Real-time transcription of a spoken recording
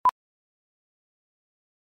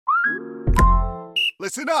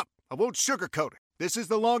Listen up. I won't sugarcoat it. This is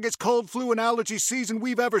the longest cold, flu, and allergy season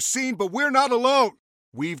we've ever seen, but we're not alone.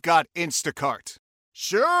 We've got Instacart.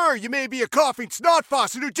 Sure, you may be a coughing snot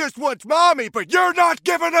faucet who just wants mommy, but you're not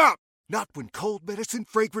giving up. Not when cold medicine,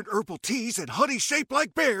 fragrant herbal teas, and honey shaped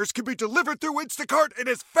like bears can be delivered through Instacart in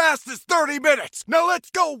as fast as 30 minutes. Now let's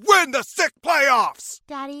go win the sick playoffs.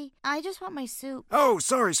 Daddy, I just want my soup. Oh,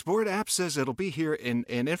 sorry, Sport. App says it'll be here in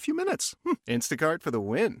a few minutes. Instacart for the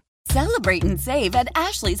win. Celebrate and save at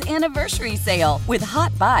Ashley's Anniversary Sale. With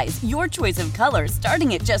Hot Buys, your choice of colors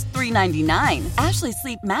starting at just $3.99. Ashley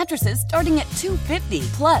Sleep mattresses starting at $2.50.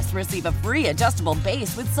 Plus, receive a free adjustable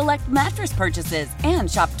base with select mattress purchases. And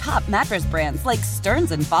shop top mattress brands like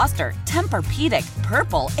Stearns & Foster, Tempur-Pedic,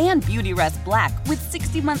 Purple, and Beautyrest Black with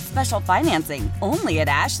 60-month special financing. Only at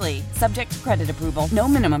Ashley. Subject to credit approval. No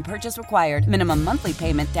minimum purchase required. Minimum monthly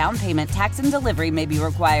payment, down payment, tax, and delivery may be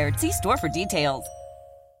required. See store for details.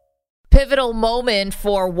 Pivotal moment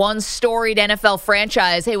for one storied NFL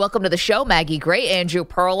franchise. Hey, welcome to the show, Maggie Gray, Andrew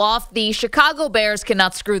Perloff. The Chicago Bears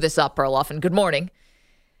cannot screw this up, Perloff, and good morning.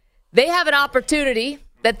 They have an opportunity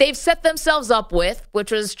that they've set themselves up with,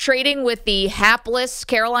 which was trading with the hapless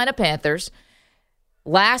Carolina Panthers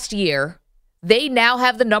last year. They now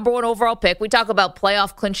have the number one overall pick. We talk about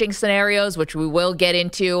playoff clinching scenarios, which we will get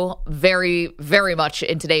into very, very much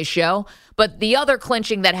in today's show. But the other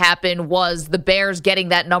clinching that happened was the Bears getting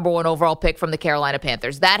that number one overall pick from the Carolina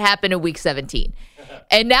Panthers. That happened in Week 17.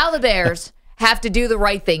 And now the Bears have to do the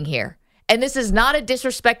right thing here. And this is not a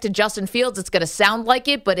disrespect to Justin Fields. It's going to sound like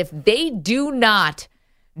it. But if they do not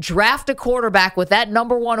draft a quarterback with that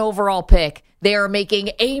number one overall pick, they are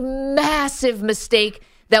making a massive mistake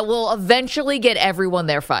that will eventually get everyone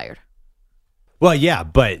there fired. Well, yeah,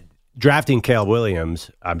 but drafting Caleb Williams,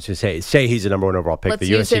 I'm just say he's the number one overall pick, Let's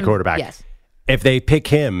the USC quarterback. Yes. If they pick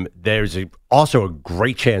him, there's also a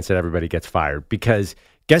great chance that everybody gets fired because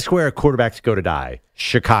guess where quarterbacks go to die?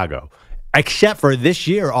 Chicago. Except for this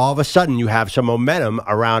year, all of a sudden you have some momentum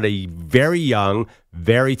around a very young,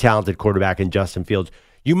 very talented quarterback in Justin Fields.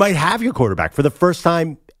 You might have your quarterback for the first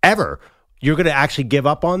time ever. You're going to actually give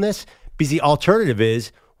up on this? Because the alternative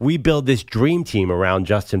is we build this dream team around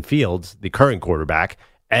Justin Fields, the current quarterback,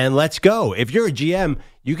 and let's go. If you're a GM,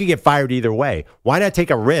 you can get fired either way. Why not take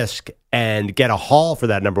a risk and get a haul for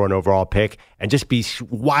that number one overall pick and just be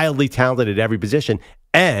wildly talented at every position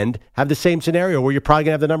and have the same scenario where you're probably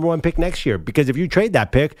going to have the number one pick next year? Because if you trade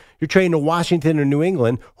that pick, you're trading to Washington or New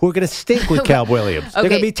England, who are going to stink with Caleb Williams. Okay. They're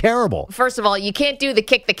going to be terrible. First of all, you can't do the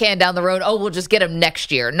kick the can down the road. Oh, we'll just get him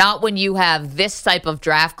next year. Not when you have this type of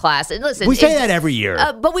draft class. And listen, we say that every year.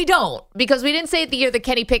 But we don't, because we didn't say it the year that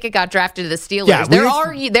Kenny Pickett got drafted to the Steelers. Yeah,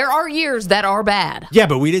 there are years that are bad. Yeah,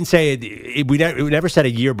 but we didn't say it. We never said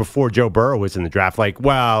a year before Joe Burrow was in the draft. Like,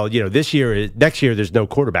 well, next year there's no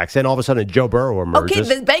quarterbacks. Then all of a sudden Joe Burrow emerges. Okay,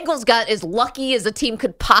 the Bengals got as lucky as a team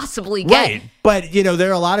could possibly get. Right, but there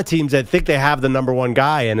are a lot of teams that think they have the number one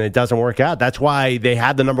guy and it doesn't work out. That's why they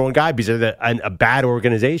have the number one guy, because they're a bad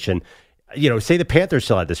organization. Say the Panthers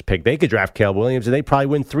still had this pick, they could draft Caleb Williams and they probably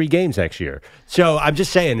win 3 games next year. So I'm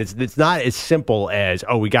just saying it's not as simple as,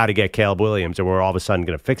 we got to get Caleb Williams and we're all of a sudden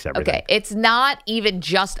going to fix everything. Okay, it's not even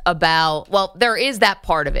just about, there is that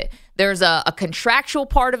part of it. There's a contractual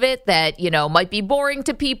part of it that, might be boring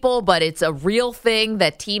to people, but it's a real thing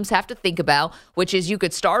that teams have to think about, which is you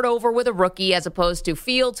could start over with a rookie as opposed to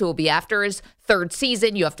Fields, who will be after his 3rd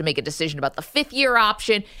season. You have to make a decision about the 5th-year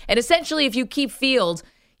option. And essentially, if you keep Fields,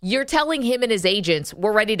 you're telling him and his agents,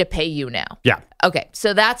 we're ready to pay you now. Yeah. Okay,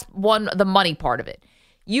 so that's the money part of it.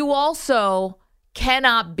 You also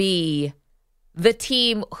cannot be the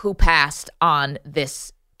team who passed on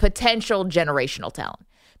this potential generational talent,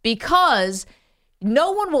 because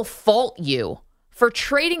no one will fault you for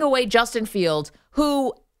trading away Justin Fields,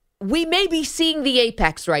 who we may be seeing the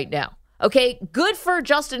apex right now. Okay, good for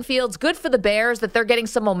Justin Fields, good for the Bears that they're getting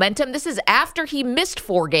some momentum. This is after he missed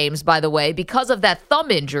 4 games, by the way, because of that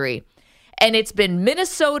thumb injury. And it's been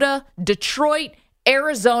Minnesota, Detroit,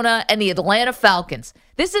 Arizona, and the Atlanta Falcons.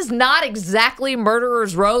 This is not exactly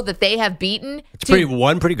Murderer's Row that they have beaten. It's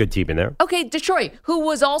one pretty good team in there. Okay, Detroit, who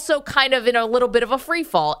was also kind of in a little bit of a free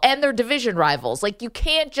fall, and their division rivals. Like, you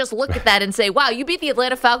can't just look at that and say, wow, you beat the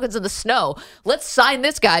Atlanta Falcons in the snow. Let's sign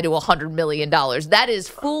this guy to $100 million. That is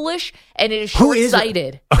foolish, and it is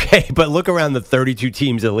short-sighted. Okay, but look around the 32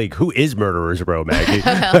 teams in the league. Who is Murderer's Row, Maggie?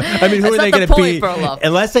 I mean, who are they going to beat?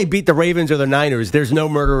 Unless they beat the Ravens or the Niners, there's no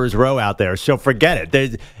Murderer's Row out there, so forget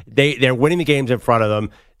it. They're winning the games in front of them.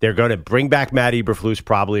 They're going to bring back Matt Eberflus,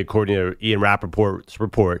 probably according to Ian Rappaport's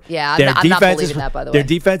report. Yeah, I'm not believing that, by the way. Their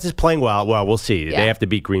defense is playing well. Well, we'll see. Yeah. They have to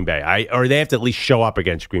beat Green Bay, or they have to at least show up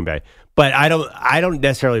against Green Bay. But I don't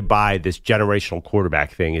necessarily buy this generational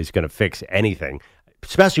quarterback thing is going to fix anything,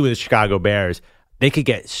 especially with the Chicago Bears. They could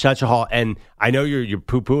get such a haul, and I know you're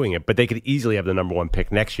poo-pooing it, but they could easily have the number 1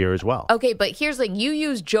 pick next year as well. Okay, but here's the thing. You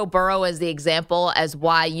use Joe Burrow as the example as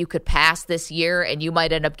why you could pass this year, and you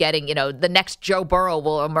might end up getting, the next Joe Burrow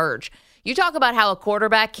will emerge. You talk about how a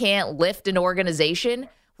quarterback can't lift an organization.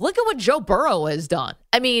 Look at what Joe Burrow has done.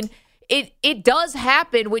 I mean, it does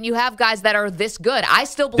happen when you have guys that are this good. I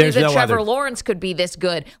still believe that Trevor Lawrence could be this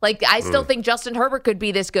good. Like, I still think Justin Herbert could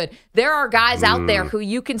be this good. There are guys out there who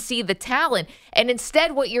you can see the talent. And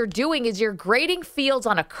instead, what you're doing is you're grading Fields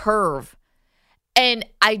on a curve. And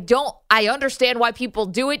I understand why people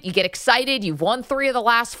do it. You get excited. You've won 3 of the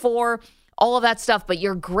last 4, all of that stuff. But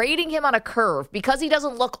you're grading him on a curve. Because he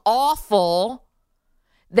doesn't look awful,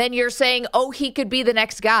 then you're saying, oh, he could be the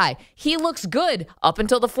next guy. He looks good up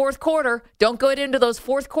until the fourth quarter. Don't go into those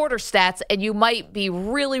fourth quarter stats, and you might be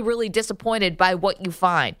really, really disappointed by what you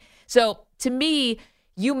find. So, to me,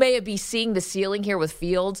 you may be seeing the ceiling here with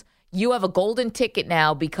Fields. You have a golden ticket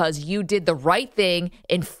now because you did the right thing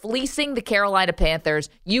in fleecing the Carolina Panthers.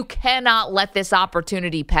 You cannot let this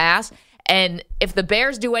opportunity pass. And if the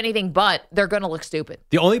Bears do anything but, they're going to look stupid.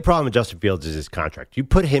 The only problem with Justin Fields is his contract. You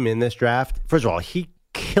put him in this draft. First of all, he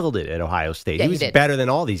killed it at Ohio State. Yeah, he was better than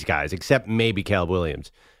all these guys, except maybe Caleb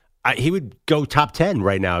Williams. He would go top 10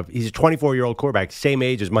 right now. He's a 24-year-old quarterback, same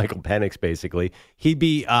age as Michael Penix, basically. He'd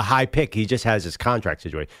be a high pick. He just has his contract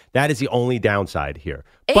situation. That is the only downside here.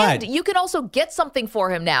 And you can also get something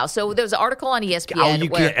for him now. So there's an article on ESPN. You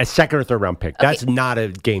get a second or third round pick. Okay. That's not a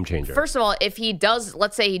game changer. First of all, if he does,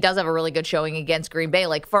 let's say he does have a really good showing against Green Bay,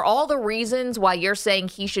 like for all the reasons why you're saying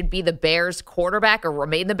he should be the Bears quarterback or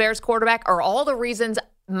remain the Bears quarterback, are all the reasons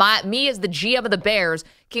me as the GM of the Bears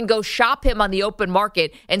can go shop him on the open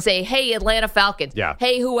market and say, hey, Atlanta Falcons,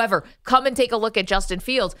 hey, whoever, come and take a look at Justin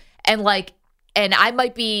Fields. And I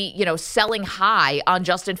might be, selling high on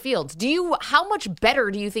Justin Fields. How much better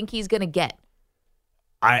do you think he's going to get?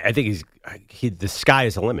 I think the sky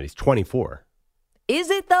is the limit. He's 24. Is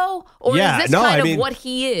it though? Or is this of what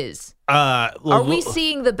he is? Are we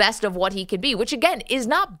seeing the best of what he could be? Which, again, is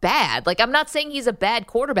not bad. Like, I'm not saying he's a bad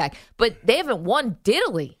quarterback, but they haven't won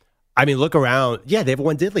diddly. I mean, look around. Yeah, they haven't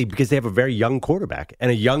won diddly because they have a very young quarterback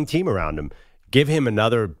and a young team around him. Give him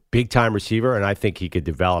another big-time receiver, and I think he could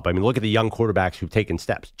develop. I mean, look at the young quarterbacks who've taken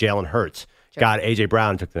steps. Jalen Hurts got A.J.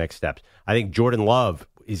 Brown took the next steps. I think Jordan Love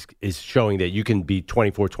is showing that you can be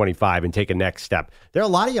 24, 25 and take a next step. There are a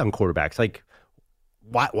lot of young quarterbacks. Like,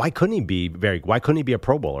 why couldn't he be a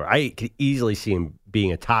Pro Bowler? I could easily see him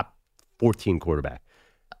being a top 14 quarterback.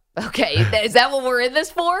 Okay, is that what we're in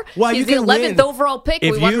this for? Well, he's the 11th overall pick.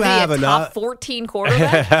 If we want you to be have a top 14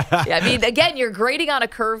 quarterback? Yeah, I mean, again, you're grading on a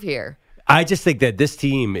curve here. I just think that this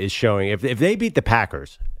team is showing, if they beat the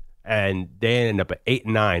Packers and they end up at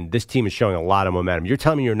 8-9, this team is showing a lot of momentum. You're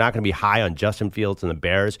telling me you're not going to be high on Justin Fields and the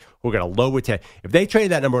Bears who are going to lower 10. If they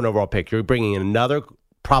trade that number 1 overall pick, you're bringing in another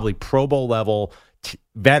probably Pro Bowl level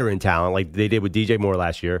veteran talent like they did with DJ Moore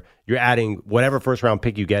last year. You're adding whatever first-round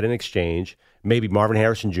pick you get in exchange, maybe Marvin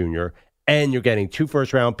Harrison Jr., and you're getting 2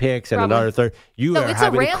 first-round picks and another third. You are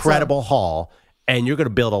having an incredible haul, and you're going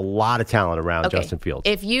to build a lot of talent around Justin Fields.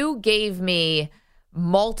 If you gave me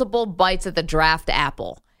multiple bites at the draft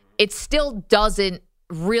apple, it still doesn't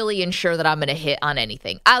really ensure that I'm going to hit on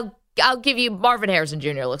anything. I'll give you Marvin Harrison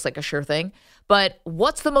Jr. looks like a sure thing, but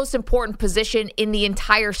what's the most important position in the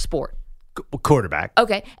entire sport? Quarterback.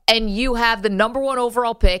 Okay. And you have the number 1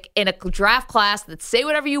 overall pick in a draft class that, say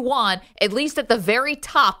whatever you want, at least at the very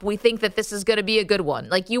top, we think that this is going to be a good one.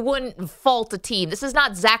 Like, you wouldn't fault a team. This is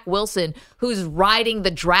not Zach Wilson, who's riding the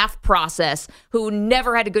draft process, who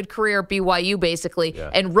never had a good career at BYU, basically,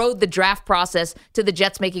 and rode the draft process to the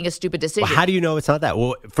Jets making a stupid decision. Well, how do you know it's not that?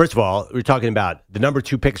 Well, first of all, we're talking about the number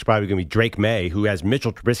 2 pick is probably going to be Drake May, who has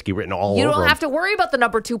Mitchell Trubisky written all over him. You don't have to worry about the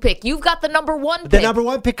number 2 pick. You've got the number 1 pick. The number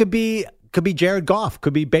 1 pick could be Jared Goff,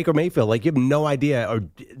 could be Baker Mayfield. Like, you have no idea. Or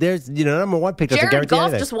there's, number 1 pick doesn't guarantee anything.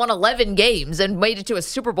 Jared Goff just won 11 games and made it to a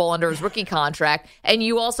Super Bowl under his rookie contract. And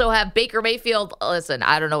you also have Baker Mayfield. Listen,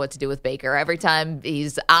 I don't know what to do with Baker. Every time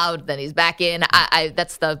he's out, then he's back in.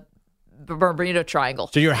 That's the Bermuda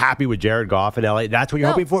Triangle. So you're happy with Jared Goff in LA? That's what you're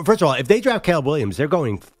hoping for? First of all, if they draft Caleb Williams, they're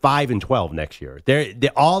going 5-12 next year.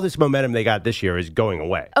 All this momentum they got this year is going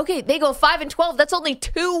away. Okay, they go 5-12. That's only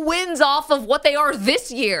 2 wins off of what they are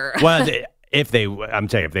this year. Well, if they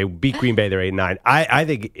beat Green Bay, they're 8-9. I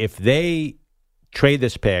think if they trade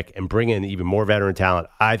this pick and bring in even more veteran talent,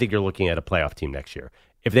 I think you're looking at a playoff team next year.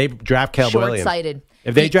 If they draft Caleb Williams, short-sighted.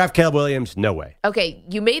 If they draft Caleb Williams, no way. Okay,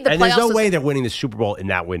 you made the playoffs. And there's no way they're winning the Super Bowl in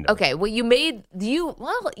that window. Okay, well, you made the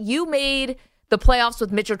playoffs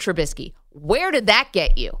with Mitchell Trubisky. Where did that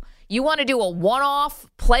get you? You want to do a one-off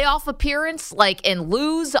playoff appearance, and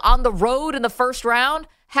lose on the road in the first round?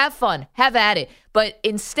 Have fun. Have at it. But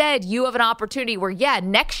instead, you have an opportunity where,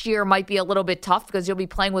 next year might be a little bit tough because you'll be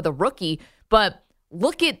playing with a rookie. But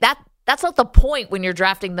look at that. That's not the point when you're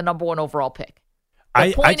drafting the number 1 overall pick.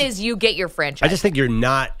 The point is you get your franchise. I just think you're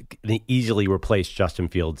not going to easily replace Justin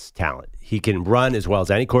Fields' talent. He can run as well as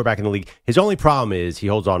any quarterback in the league. His only problem is he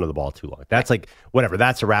holds on to the ball too long. That's whatever.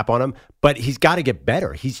 That's a wrap on him. But he's got to get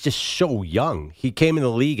better. He's just so young. He came in the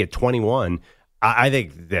league at 21. I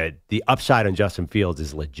think that the upside on Justin Fields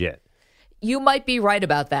is legit. You might be right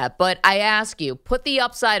about that. But I ask you, put the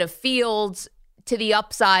upside of Fields to the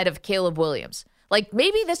upside of Caleb Williams.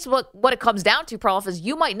 Maybe this is what it comes down to, Perloff, is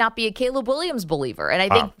you might not be a Caleb Williams believer. And I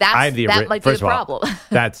think that might be the problem.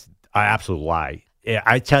 That's an absolute lie.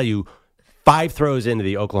 I tell you, 5 throws into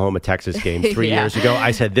the Oklahoma-Texas game 3 years ago, I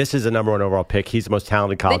said, this is a number 1 overall pick. He's the most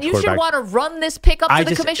talented college quarterback. Then you should want to run this pick up to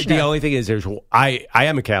the commissioner. The only thing is, I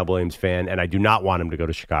am a Caleb Williams fan, and I do not want him to go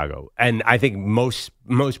to Chicago. And I think most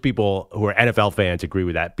people who are NFL fans agree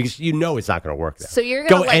with that because it's not going to work there. So you're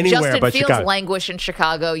going to let Justin Fields Chicago. Languish in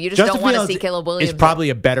Chicago. You just don't want to see Caleb Williams. It's probably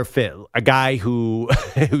a better fit. A guy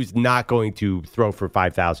who's not going to throw for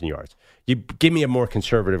 5,000 yards. You give me a more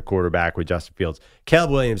conservative quarterback with Justin Fields.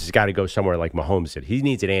 Caleb Williams has got to go somewhere like Mahomes did. He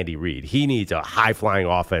needs an Andy Reid. He needs a high-flying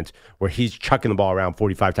offense where he's chucking the ball around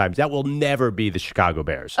 45 times. That will never be the Chicago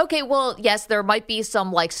Bears. Okay, well, yes, there might be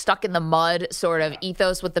some stuck-in-the-mud sort of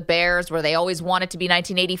ethos with the Bears where they always want it to be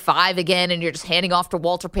 1985 again, and you're just handing off to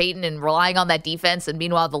Walter Payton and relying on that defense, and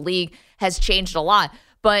meanwhile the league has changed a lot.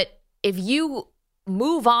 But if you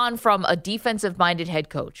move on from a defensive-minded head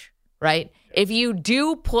coach, right, if you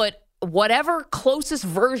do put whatever closest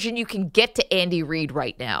version you can get to Andy Reid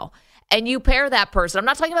right now, and you pair that person. I'm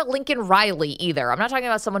not talking about Lincoln Riley either. I'm not talking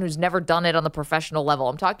about someone who's never done it on the professional level.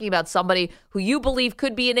 I'm talking about somebody who you believe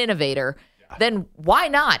could be an innovator. Then why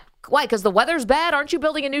not? Why? Because the weather's bad? Aren't you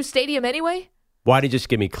building a new stadium anyway? Why did you just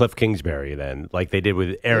give me Cliff Kingsbury then, like they did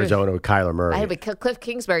with Arizona with Kyler Murray? But Cliff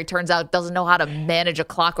Kingsbury, turns out, doesn't know how to manage a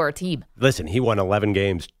clock or a team. Listen, he won 11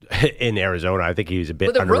 games in Arizona. I think he was a bit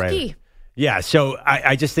with a underrated. Rookie. Yeah, so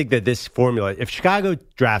I just think that this formula, if Chicago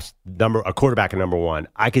drafts a quarterback at number 1,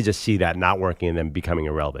 I could just see that not working and them becoming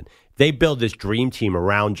irrelevant. If they build this dream team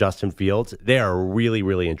around Justin Fields, they are a really,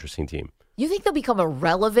 really interesting team. You think they'll become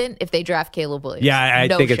irrelevant if they draft Caleb Williams? Yeah, I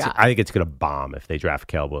think it's going to bomb if they draft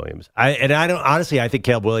Caleb Williams. I think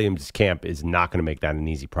Caleb Williams' camp is not going to make that an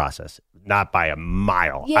easy process. Not by a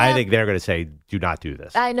mile. Yeah. I think they're going to say, do not do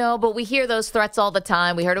this. I know, but we hear those threats all the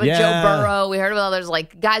time. We heard it with Joe Burrow. We heard it with others.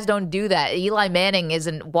 Guys don't do that. Eli Manning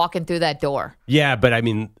isn't walking through that door. Yeah, but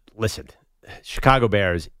listen, Chicago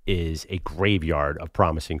Bears is a graveyard of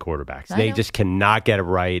promising quarterbacks. They just cannot get it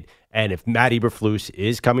right. And if Matt Eberflus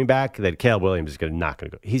is coming back, then Caleb Williams is not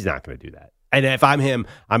going to go. He's not going to do that. And if I'm him,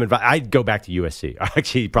 I'd go back to USC.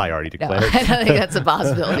 Actually, he probably already declared. No, I don't think that's a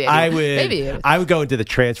possibility. I would go into the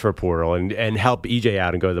transfer portal and help EJ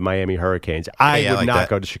out and go to the Miami Hurricanes. I would not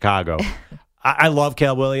go to Chicago. I love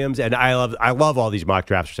Caleb Williams, and I love all these mock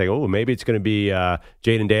drafts saying, oh, maybe it's going to be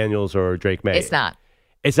Jaden Daniels or Drake May. It's not.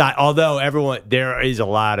 It's not. Although there is a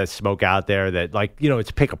lot of smoke out there that,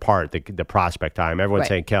 it's pick apart the prospect time. Everyone's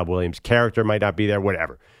saying Caleb Williams' character might not be there,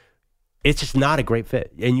 whatever. It's just not a great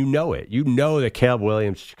fit, and you know it. You know that Caleb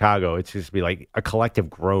Williams, Chicago, it's just be like a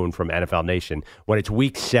collective groan from NFL Nation when it's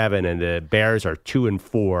week 7 and the Bears are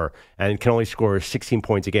 2-4 and can only score 16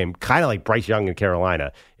 points a game, kind of like Bryce Young in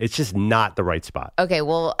Carolina. It's just not the right spot. Okay,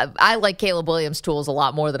 well, I like Caleb Williams' tools a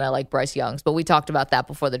lot more than I like Bryce Young's, but we talked about that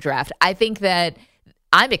before the draft. I think that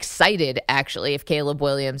I'm excited, actually, if Caleb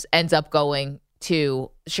Williams ends up going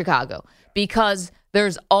to Chicago because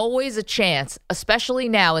there's always a chance, especially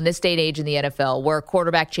now in this day and age in the NFL, where a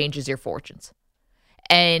quarterback changes your fortunes.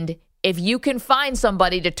 And if you can find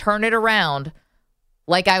somebody to turn it around,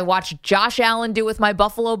 like I watched Josh Allen do with my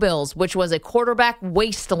Buffalo Bills, which was a quarterback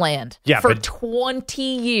wasteland for 20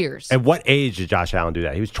 years. At what age did Josh Allen do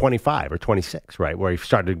that? He was 25 or 26, right, where he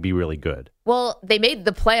started to be really good. Well, they made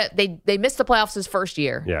they missed the playoffs his first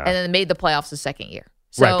year, and then they made the playoffs his second year.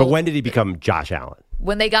 So, right, but when did he become Josh Allen?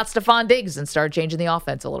 When they got Stephon Diggs and started changing the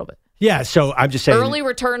offense a little bit. Yeah, so I'm just saying. Early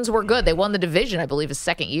returns were good. They won the division, I believe, his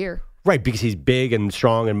second year. Right, because he's big and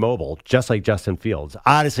strong and mobile, just like Justin Fields.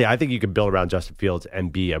 Honestly, I think you could build around Justin Fields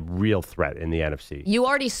and be a real threat in the NFC. You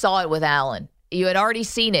already saw it with Allen. You had already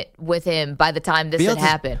seen it with him by the time this had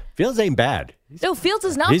happened. Fields ain't bad. No, Fields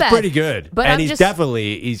is not He's bad. pretty good. But and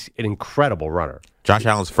he's an incredible runner. Josh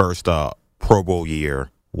Allen's first Pro Bowl year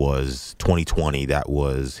was 2020. That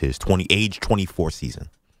was his age 24 season.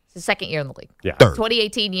 It's his second year in the league. Yeah. Third.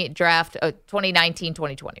 2018 draft, 2019,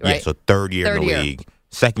 2020, right? Yeah, so third year in the league.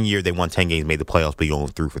 Second year, they won 10 games, made the playoffs, but he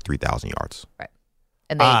only threw for 3,000 yards. Right.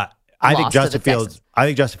 And they I think lost to Justin the Fields. Texans. I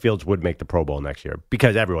think Justin Fields would make the Pro Bowl next year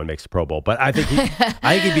because everyone makes the Pro Bowl. But I think he'd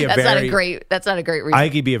be That's not a great reason. I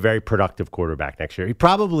think he'd be a very productive quarterback next year. He'd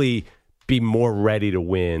probably be more ready to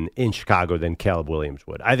win in Chicago than Caleb Williams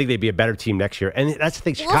would. I think they'd be a better team next year. And that's the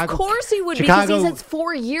thing. Chicago. Well, of course he would because he's had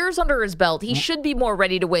 4 years under his belt. He should be more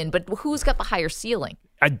ready to win. But who's got the higher ceiling?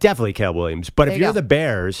 Definitely Caleb Williams. But There if you you're go. the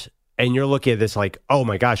Bears and you're looking at this like, oh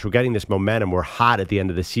my gosh, we're getting this momentum. We're hot at the end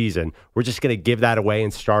of the season. We're just going to give that away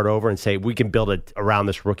and start over and say we can build it around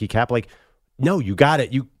this rookie cap. Like, no, you got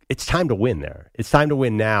it. It's time to win there. It's time to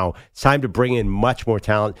win now. It's time to bring in much more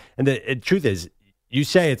talent. And the truth is, you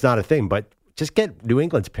say it's not a thing, but just get New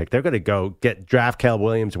England's pick. They're going to go draft Caleb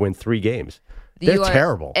Williams, win 3 games. They're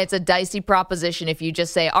terrible. It's a dicey proposition if you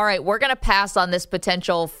just say, all right, we're going to pass on this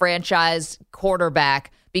potential franchise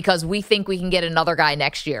quarterback because we think we can get another guy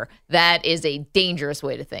next year. That is a dangerous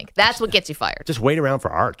way to think. That's what gets you fired. Just wait around for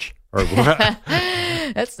Arch.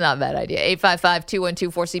 That's not a bad idea.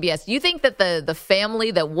 855-212-4CBS. Do you think that the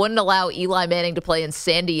family that wouldn't allow Eli Manning to play in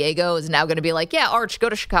San Diego is now going to be like, yeah, Arch, go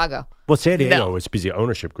to Chicago? Well, San Diego No. was because the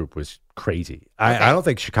ownership group was crazy. Okay. I don't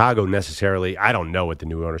think Chicago necessarily, I don't know what the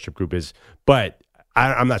new ownership group is, but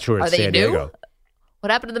I'm not sure it's Are they San new? Diego. What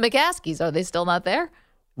happened to the McCaskies? Are they still not there?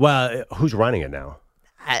 Well, who's running it now?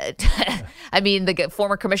 I mean, the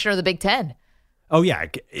former commissioner of the Big Ten. Oh, yeah.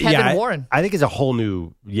 Kevin Warren. I think it's a whole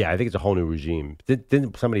new regime.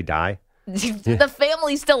 Didn't somebody die? The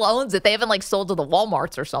family still owns it. They haven't sold to the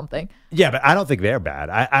Walmarts or something. Yeah, but I don't think they're bad.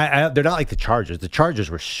 They're not like the Chargers. The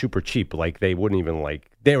Chargers were super cheap. Like they wouldn't even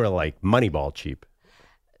they were like Moneyball cheap.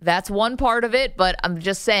 That's one part of it, but I'm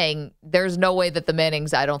just saying there's no way that the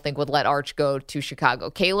Mannings, I don't think, would let Arch go to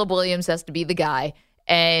Chicago. Caleb Williams has to be the guy,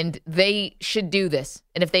 and they should do this.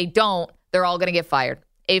 And if they don't, they're all going to get fired.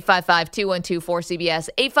 855-212-4CBS,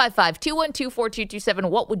 855-212-4227.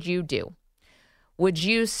 What would you do? Would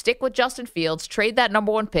you stick with Justin Fields, trade that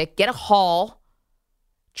number 1 pick, get a haul,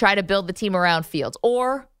 try to build the team around Fields?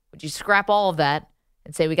 Or would you scrap all of that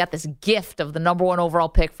and say, we got this gift of the number 1 overall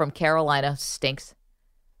pick from Carolina, stinks,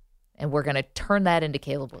 and we're going to turn that into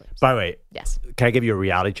Caleb Williams? By the way, Yes. can I give you a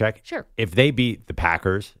reality check? Sure. If they beat the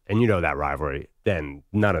Packers, and you know that rivalry, then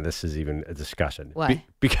none of this is even a discussion. Why?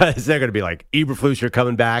 Because they're going to be like, Eberflus, you're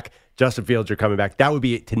coming back. Justin Fields, you're coming back. That would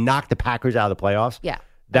be to knock the Packers out of the playoffs. Yeah.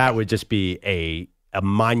 That would just be a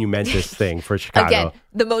monumentous thing for Chicago. Again,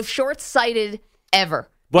 the most short-sighted ever.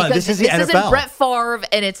 Well, Because this is the this NFL. isn't Brett Favre,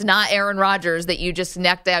 and it's not Aaron Rodgers that you just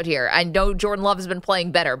knocked out here. I know Jordan Love has been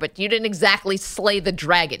playing better, but you didn't exactly slay the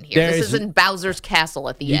dragon here. This isn't Bowser's Castle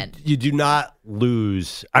at the end. You do not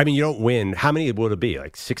lose. I mean, you don't win. How many would it be?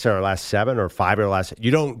 Like 6 in our last 7 or 5 in our last?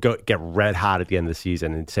 You don't get red hot at the end of the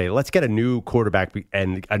season and say, let's get a new quarterback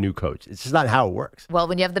and a new coach. It's just not how it works. Well,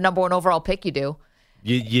 when you have the number 1 overall pick, you do.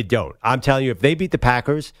 You don't. I'm telling you, if they beat the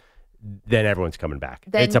Packers, then everyone's coming back.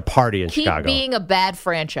 Then it's a party in Chicago. Keep being a bad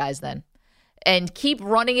franchise then. And keep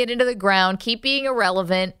running it into the ground, keep being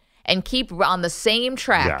irrelevant, and keep on the same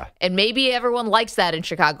track. Yeah. And maybe everyone likes that in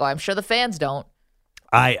Chicago. I'm sure the fans don't.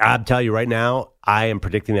 I'm telling you right now, I am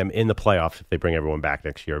predicting them in the playoffs if they bring everyone back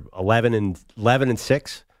next year.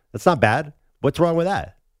 11-6. That's not bad. What's wrong with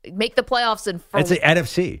that? Make the playoffs and It's the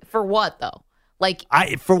NFC. for what though?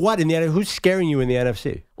 For what in the NFC? Who's scaring you in the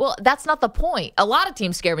NFC? Well, that's not the point. A lot of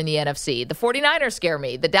teams scare me in the NFC. The 49ers scare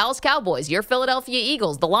me. The Dallas Cowboys, your Philadelphia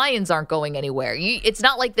Eagles. The Lions aren't going anywhere. It's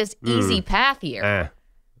not like this easy path here.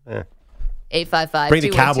 855. Bring the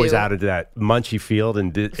Cowboys out into that Munchie Field in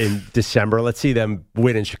December. Let's see them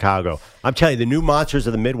win in Chicago. I'm telling you, the new monsters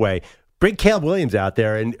of the Midway. Bring Caleb Williams out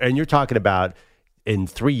there, and you're talking about in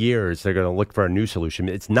 3 years they're going to look for a new solution.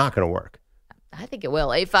 It's not going to work. I think it will.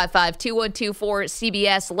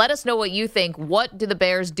 855-212-4CBS. Let us know what you think. What do the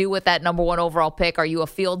Bears do with that number 1 overall pick? Are you a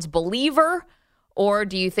Fields believer, or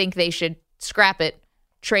do you think they should scrap it,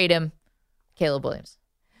 trade him, Caleb Williams?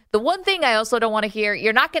 The one thing I also don't want to hear,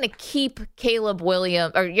 you're not going to keep Caleb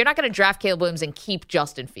Williams, or you're not going to draft Caleb Williams and keep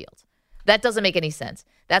Justin Fields. That doesn't make any sense.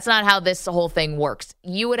 That's not how this whole thing works.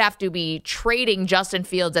 You would have to be trading Justin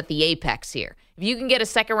Fields at the apex here. If you can get a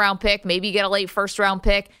second-round pick, maybe you get a late first-round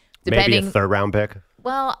pick, depending, maybe a third-round pick?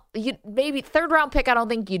 Well, maybe third-round pick, I don't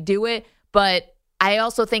think you do it, but I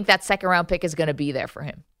also think that second-round pick is going to be there for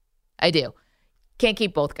him. I do. Can't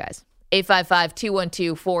keep both guys.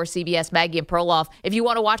 855-212-4CBS, Maggie and Perloff. If you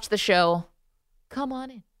want to watch the show, come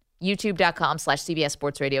on in. YouTube.com/CBS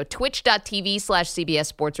Sports Radio, Twitch.tv/CBS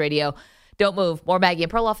Sports Radio. Don't move. More Maggie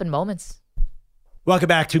and Perloff in moments. Welcome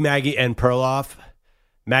back to Maggie and Perloff.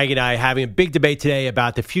 Maggie and I having a big debate today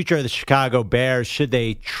about the future of the Chicago Bears. Should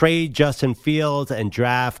they trade Justin Fields and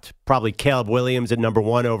draft probably Caleb Williams at number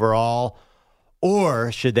 1 overall?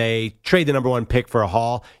 Or should they trade the number 1 pick for a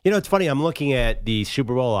haul? You know, it's funny. I'm looking at the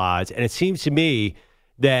Super Bowl odds, and it seems to me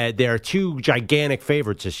that there are 2 gigantic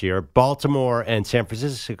favorites this year, Baltimore and San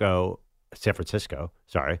Francisco,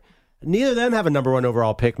 sorry. Neither of them have a number 1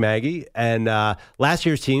 overall pick, Maggie. And last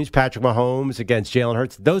year's teams, Patrick Mahomes against Jalen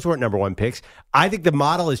Hurts, those weren't number 1 picks. I think the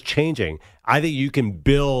model is changing. I think you can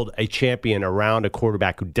build a champion around a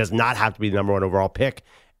quarterback who does not have to be the number 1 overall pick.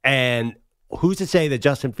 And who's to say that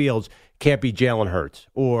Justin Fields can't be Jalen Hurts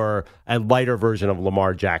or a lighter version of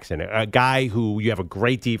Lamar Jackson, a guy who you have a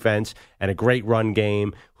great defense and a great run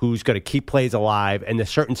game, who's going to keep plays alive and a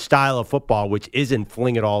certain style of football, which isn't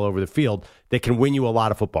fling it all over the field, that can win you a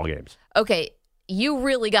lot of football games. Okay, you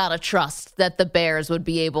really got to trust that the Bears would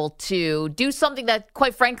be able to do something that,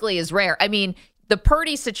 quite frankly, is rare. I mean, the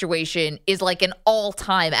Purdy situation is like an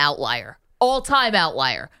all-time outlier. All-time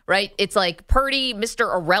outlier, right? It's like Purdy,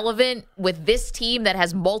 Mr. Irrelevant, with this team that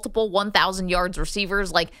has multiple 1,000 yards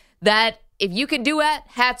receivers like that. If you can do that,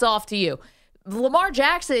 hats off to you. Lamar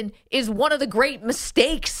Jackson is one of the great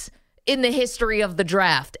mistakes in the history of the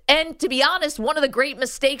draft. And to be honest, one of the great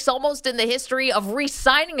mistakes almost in the history of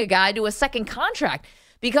re-signing a guy to a second contract.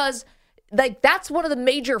 Because that's one of the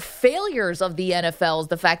major failures of the NFL is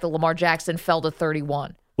the fact that Lamar Jackson fell to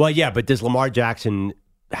 31. Well, yeah, but does Lamar Jackson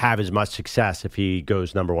have as much success if he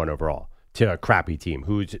goes number 1 overall to a crappy team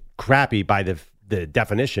who's crappy by the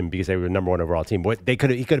definition because they were the number 1 overall team? He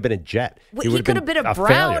could have been a Jet. He could have been a Brown.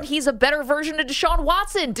 Failure. He's a better version of Deshaun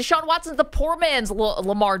Watson. Deshaun Watson's the poor man's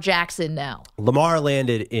Lamar Jackson now. Lamar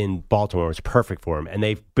landed in Baltimore. It was perfect for him, and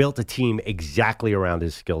they've built a team exactly around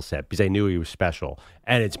his skill set because they knew he was special,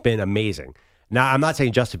 and it's been amazing. Now, I'm not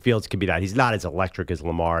saying Justin Fields can be that. He's not as electric as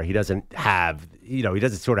Lamar. He doesn't have, he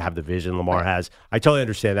doesn't sort of have the vision Lamar has. I totally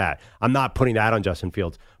understand that. I'm not putting that on Justin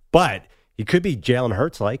Fields, but he could be Jalen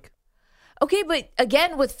Hurts-like. Okay, but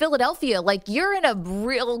again, with Philadelphia, like you're in a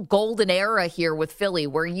real golden era here with Philly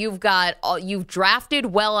where you've drafted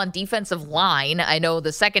well on defensive line. I know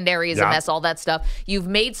the secondary is a mess, all that stuff. You've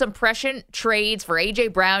made some prescient trades for A.J.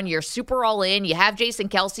 Brown. You're super all in. You have Jason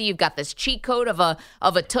Kelce. You've got this cheat code of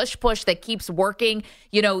a tush push that keeps working.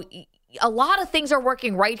 You know, a lot of things are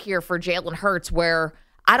working right here for Jalen Hurts where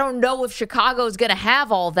I don't know if Chicago is going to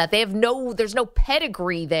have all of that. There's no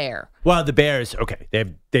pedigree there. Well, the Bears, okay,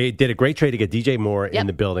 they did a great trade to get DJ Moore in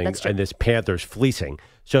the building and this Panthers fleecing.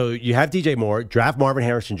 So you have DJ Moore, draft Marvin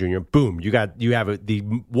Harrison Jr. Boom, you have one of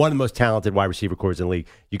the most talented wide receiver corps in the league.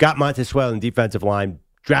 You got Montez Sweat in defensive line,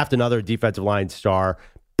 draft another defensive line star.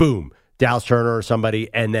 Boom, Dallas Turner or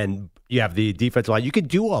somebody, and then you have the defensive line. You could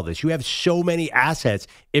do all this. You have so many assets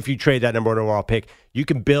if you trade that number 1 overall pick. You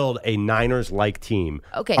can build a Niners-like team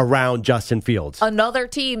around Justin Fields. Another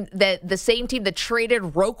team, the same team that traded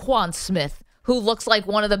Roquan Smith, who looks like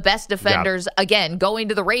one of the best defenders, again, going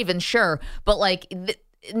to the Ravens, sure. But, like,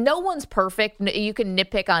 no one's perfect. You can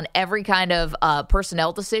nitpick on every kind of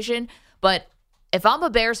personnel decision. But if I'm a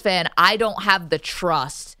Bears fan, I don't have the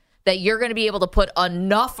trust that you're going to be able to put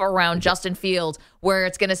enough around Justin Fields where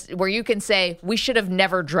you can say, we should have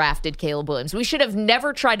never drafted Caleb Williams. We should have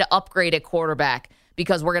never tried to upgrade at quarterback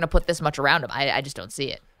because we're going to put this much around him. I just don't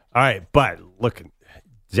see it. All right, but look,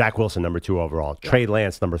 Zach Wilson, number 2 overall. Trey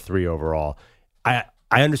Lance, number 3 overall.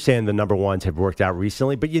 I understand the number 1s have worked out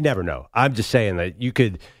recently, but you never know. I'm just saying that you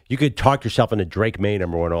could talk yourself into Drake May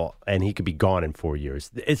number 1, and he could be gone in 4 years.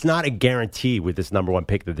 It's not a guarantee with this number 1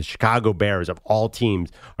 pick that the Chicago Bears of all teams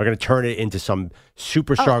are going to turn it into some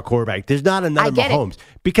superstar quarterback. There's not another Mahomes.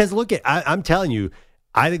 Because look I'm telling you,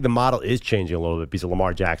 I think the model is changing a little bit because of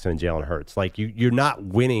Lamar Jackson and Jalen Hurts. Like you're not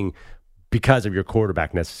winning because of your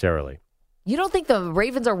quarterback necessarily. You don't think the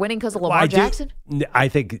Ravens are winning because of Lamar Jackson? I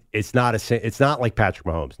think it's not like Patrick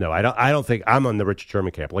Mahomes. No, I don't think I'm on the Richard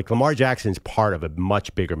Sherman camp. Like Lamar Jackson's part of a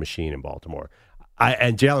much bigger machine in Baltimore.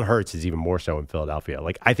 And Jalen Hurts is even more so in Philadelphia.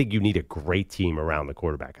 Like I think you need a great team around the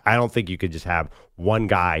quarterback. I don't think you could just have one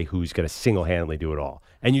guy who's going to single-handedly do it all.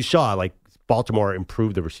 And you saw like Baltimore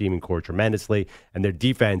improved the receiving corps tremendously, and their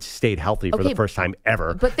defense stayed healthy for the first time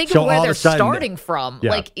ever. But think of where they're starting from.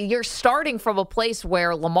 Yeah. Like, you're starting from a place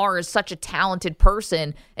where Lamar is such a talented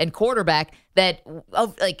person and quarterback that,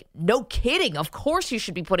 no kidding, of course you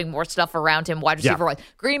should be putting more stuff around him, wide receiver-wise.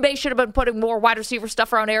 Green Bay should have been putting more wide receiver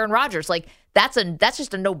stuff around Aaron Rodgers. Like, that's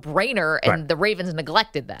just a no-brainer, and the Ravens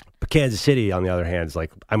neglected that. But Kansas City, on the other hand, is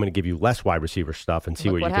like, I'm going to give you less wide receiver stuff and see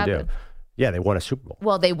what you can do. Yeah, they won a Super Bowl.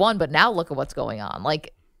 Well, they won, but now look at what's going on.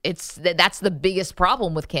 Like, that's the biggest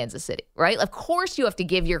problem with Kansas City, right? Of course you have to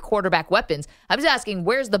give your quarterback weapons. I'm just asking,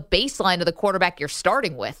 where's the baseline of the quarterback you're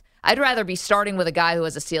starting with? I'd rather be starting with a guy who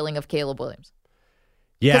has a ceiling of Caleb Williams.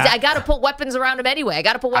 Yeah. Because I got to put weapons around him anyway. I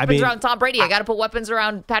got to put weapons around Tom Brady. I got to put weapons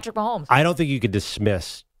around Patrick Mahomes. I don't think you could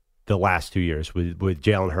dismiss the last 2 years with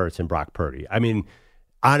Jalen Hurts and Brock Purdy. I mean,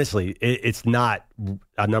 honestly, it's not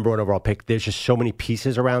a number one overall pick. There's just so many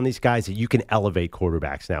pieces around these guys that you can elevate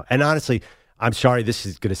quarterbacks now. And honestly, I'm sorry, this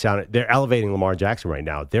is going to sound, they're elevating Lamar Jackson right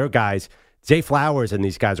now. They're guys, Zay Flowers and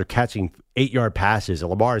these guys are catching 8-yard passes,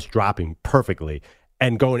 and Lamar is dropping perfectly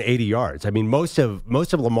and going 80 yards. I mean, most of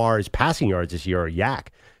Lamar's passing yards this year are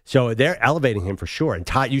yak. So they're elevating him for sure. And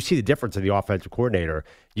Todd, you see the difference in the offensive coordinator.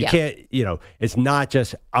 You can't, it's not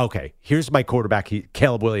just, okay, here's my quarterback,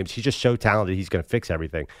 Caleb Williams. He's just so talented, he's going to fix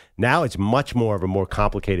everything. Now it's much more of a more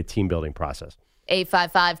complicated team-building process.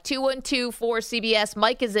 855-212-4CBS.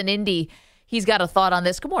 Mike is in Indy. He's got a thought on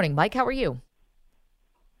this. Good morning, Mike. How are you?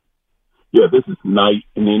 Yeah, this is Knight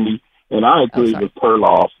in Indy. And I agree with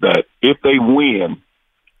Perloff that if they win,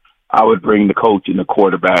 I would bring the coach and the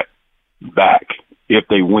quarterback back if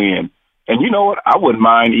they win. And you know what? I wouldn't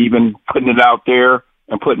mind even putting it out there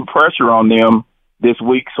and putting pressure on them this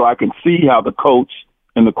week so I can see how the coach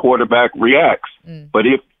and the quarterback reacts. But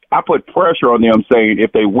if I put pressure on them saying,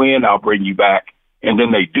 if they win, I'll bring you back, and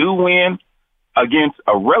then they do win against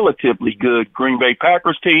a relatively good Green Bay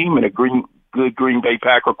Packers team and a good Green Bay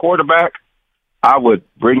Packer quarterback, I would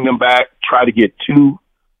bring them back, try to get two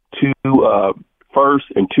first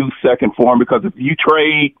and 2 second for them, because if we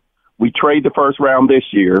trade the first round this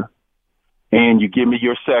year and you give me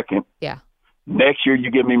your second. Yeah. Next year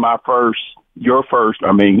you give me your first,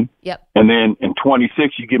 Yep. And then in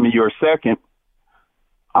 26 you give me your second.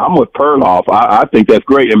 I'm with Perloff. I think that's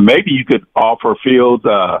great. And maybe you could offer Fields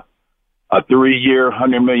a 3-year,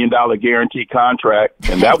 $100 million guaranteed contract,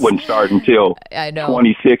 and that wouldn't start until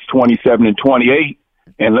 26, 27, and 28.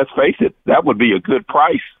 And let's face it, that would be a good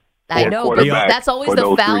price. I know, but that's always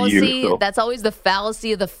the fallacy. Years, so. That's always the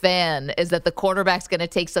fallacy of the fan, is that the quarterback's going to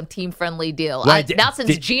take some team-friendly deal. Not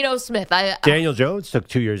since Geno Smith. Daniel Jones took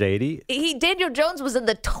 2 years, 80. Daniel Jones was in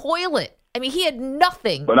the toilet. I mean, he had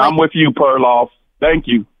nothing. But I'm with you, Perloff. Thank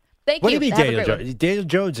you. Thank what you. do you mean Daniel Jones? Daniel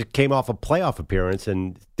Jones came off a playoff appearance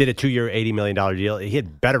and did a 2-year, $80 million deal. He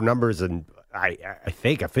had better numbers and I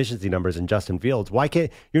think efficiency numbers than Justin Fields. Why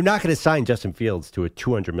can't you're not going to sign Justin Fields to a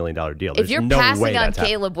 $200 millin deal? If you're passing on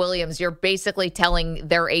Caleb Williams, you're basically telling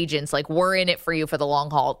their agents, like, we're in it for you for the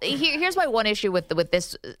long haul. Here's my one issue with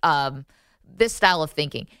this this style of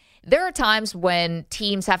thinking. There are times when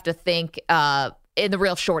teams have to think in the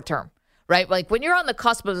real short term. Right? Like when you're on the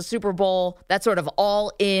cusp of the Super Bowl, that sort of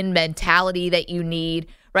all-in mentality that you need,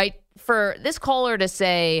 right? For this caller to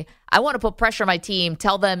say, I want to put pressure on my team,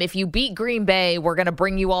 tell them if you beat Green Bay, we're going to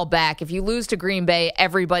bring you all back. If you lose to Green Bay,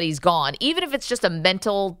 everybody's gone. Even if it's just a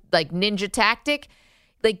mental, like, ninja tactic,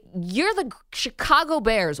 like, you're the Chicago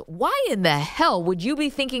Bears. Why in the hell would you be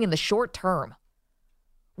thinking in the short term?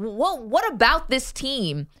 Well, what about this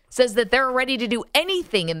team says that they're ready to do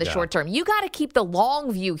anything in the short term? You got to keep the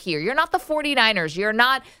long view here. You're not the 49ers. You're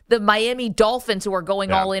not the Miami Dolphins who are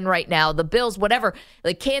going all in right now, the Bills, whatever,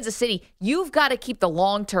 like Kansas City. You've got to keep the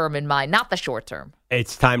long term in mind, not the short term.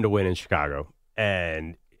 It's time to win in Chicago.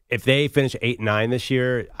 And if they finish 8-9 this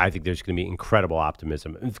year, I think there's going to be incredible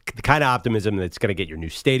optimism. The kind of optimism that's going to get your new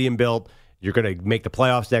stadium built. You're going to make the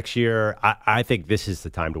playoffs next year. I think this is the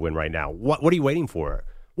time to win right now. What are you waiting for?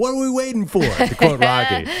 What are we waiting for? To quote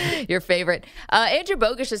Rocky. Your favorite. Andrew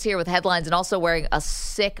Bogusch is here with headlines and also wearing a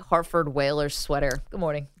sick Hartford Whalers sweater. Good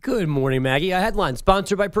morning. Good morning, Maggie. A headline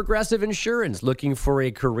sponsored by Progressive Insurance. Looking for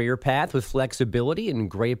a career path with flexibility and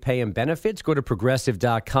great pay and benefits? Go to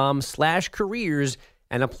progressive.com/careers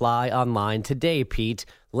and apply online today, Pete.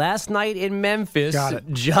 Last night in Memphis,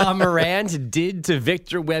 Ja Morant did to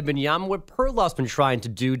Victor Wembanyama what Perloff's been trying to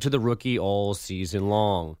do to the rookie all season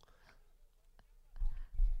long.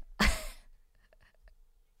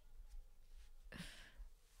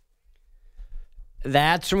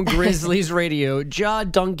 That's from Grizzlies radio. Ja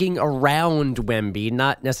dunking around Wemby,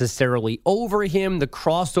 not necessarily over him. The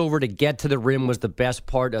crossover to get to the rim was the best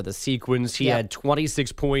part of the sequence. He had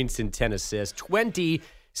 26 points and 10 assists,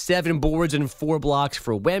 27 boards and 4 blocks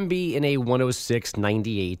for Wemby in a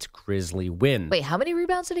 106-98 Grizzly win. Wait, how many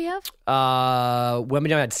rebounds did he have?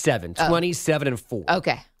 Wemby had 7, 27 and 4.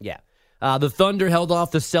 Okay. Yeah. The Thunder held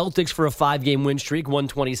off the Celtics for a 5-game win streak,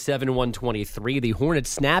 127-123. The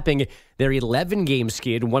Hornets snapping their 11-game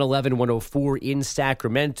skid, 111-104 in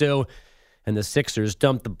Sacramento. And the Sixers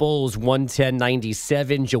dumped the Bulls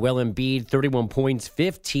 110-97. Joel Embiid, 31 points,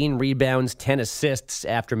 15 rebounds, 10 assists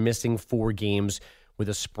after missing 4 games with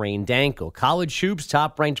a sprained ankle. College hoops,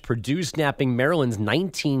 top-ranked Purdue snapping Maryland's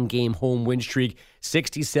 19-game home win streak,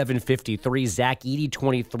 67-53. Zach Edey,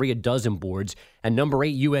 23, a dozen boards. And number 8,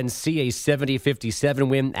 UNC, a 70-57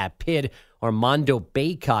 win at Pitt. Armando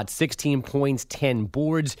Bacot, 16 points, 10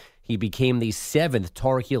 boards. He became the 7th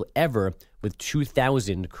Tar Heel ever with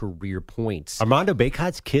 2,000 career points. Armando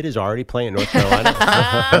Bacot's kid is already playing in North Carolina.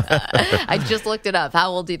 I just looked it up. How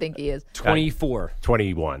old do you think he is? 24.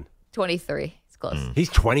 21. 23. It's close. He's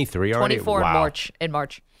 23 already? 24 Wow. in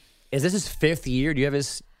March. Is this his 5th year? Do you have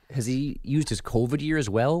has he used his COVID year as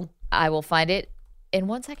well? I will find it in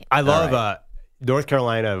 1 second. I love North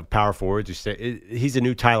Carolina power forwards. He's a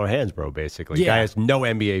new Tyler Hansbrough, basically. Yeah. Guy has no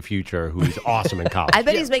NBA future who's awesome in college. I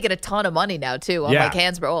bet he's making a ton of money now, too. Unlike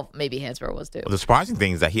Hansbrough. Well, maybe Hansbrough was, too. The surprising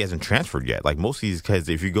thing is that he hasn't transferred yet. Like most of these kids,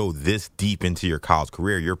 if you go this deep into your college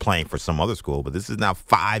career, you're playing for some other school. But this is now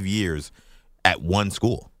 5 years at one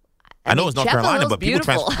school. I know it's North Chapel Carolina, Hill's but people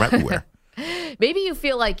beautiful. transfer from everywhere. Maybe you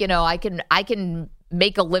feel like, I can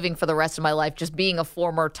make a living for the rest of my life just being a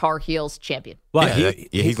former Tar Heels champion. Well,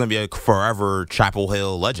 he's going to be a forever Chapel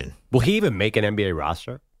Hill legend. will he even make an NBA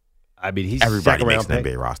roster? I mean, he's Everybody second makes round an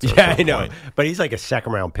pick. NBA roster. Yeah, I know. But he's like a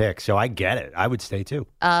second round pick, so I get it. I would stay too.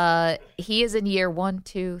 He is in year 1,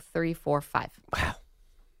 2, 3, 4, 5. Wow.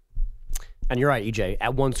 And you're right, EJ.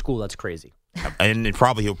 At one school, that's crazy. And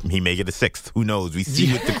probably he may get a 6th. Who knows? We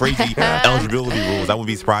see with the crazy eligibility rules. I wouldn't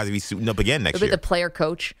be surprised if he's suiting up again next He'll be year. the player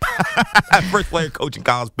coach. First player coach in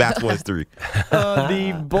college basketball history.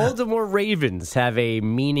 The Baltimore Ravens have a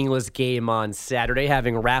meaningless game on Saturday,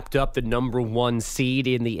 having wrapped up the number 1 seed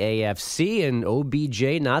in the AFC, and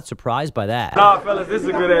OBJ not surprised by that. Nah, fellas, this is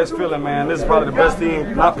a good-ass feeling, man. This is probably the best team.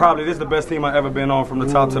 This is the best team I've ever been on from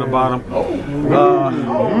the top to the bottom.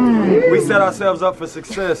 We set ourselves up for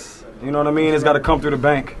success. You know what I mean? It's got to come through the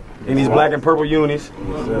bank in these black and purple unis.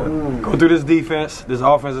 Go through this defense. This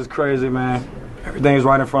offense is crazy, man. Everything's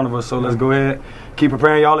right in front of us, so let's go ahead. Keep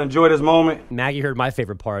preparing. Y'all enjoy this moment. Maggie heard my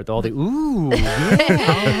favorite part, all the ooh.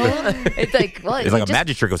 It's like, well, It's like a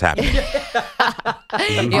magic trick was happening.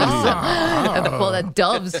 And the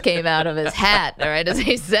doves came out of his hat, all right, as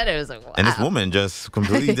he said it. It was like, wow. And this woman just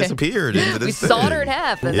completely disappeared into this We sawed her in thing.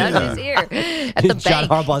 half, and now she's here at the John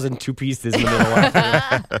bank. Harbaugh's in 2 pieces in the middle. Look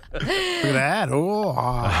at that. Oh.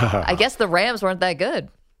 I guess the Rams weren't that good.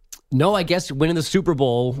 No, I guess winning the Super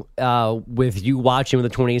Bowl with you watching with a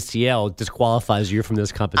torn ACL disqualifies you from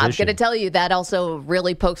this competition. I'm going to tell you that also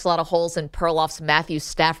really pokes a lot of holes in Perloff's Matthew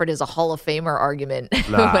Stafford is a Hall of Famer argument.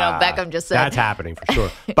 Well, Beckham just said. That's happening for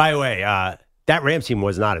sure. By the way, that Rams team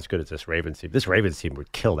was not as good as this Ravens team. This Ravens team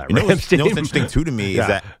would kill that Rams team. You know what's interesting, too, to me is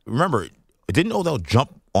that, remember, didn't Odell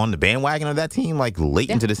jump on the bandwagon of that team like late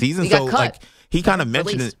into the season? He got cut. Like he kind of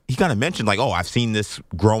mentioned like, oh, I've seen this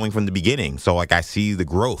growing from the beginning. So like I see the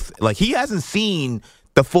growth. Like he hasn't seen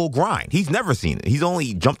the full grind. He's never seen it. He's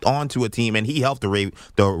only jumped onto a team and he helped the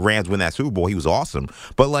Rams win that Super Bowl. He was awesome.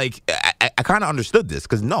 But like I kind of understood this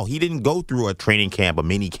because no, he didn't go through a training camp, a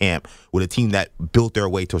mini camp with a team that built their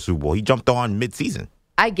way to a Super Bowl. He jumped on mid-season.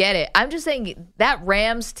 I get it. I'm just saying that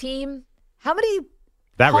Rams team, how many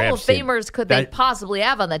That Hall Rams of team, Famers could they possibly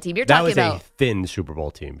have on that team? You're that talking was about a thin Super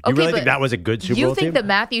Bowl team. You Okay, really but think that was a good Super Bowl you think team? that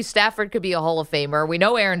Matthew Stafford could be a Hall of Famer? We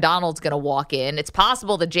know Aaron Donald's going to walk in. It's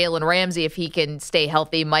possible that Jalen Ramsey, if he can stay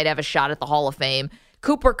healthy, might have a shot at the Hall of Fame.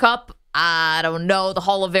 Cooper Kupp, I don't know. The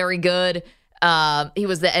Hall of Very Good. He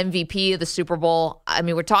was the MVP of the Super Bowl. I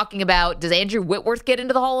mean, we're talking about, does Andrew Whitworth get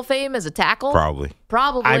into the Hall of Fame as a tackle? Probably.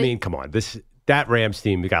 I mean, come on. That Rams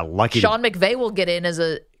team got lucky. Sean McVay will get in as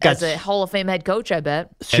a Hall of Fame head coach, I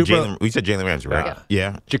bet. We said Jalen Ramsey, right?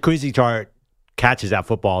 Yeah. Jacuzzi Tart catches that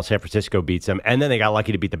football. San Francisco beats them, and then they got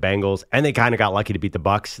lucky to beat the Bengals, and they kind of got lucky to beat the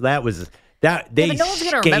Bucks. That was that. They but no one's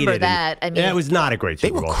going to remember that. I mean, it was not a great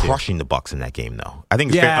Super Bowl. They were crushing the Bucks in that game, though. I think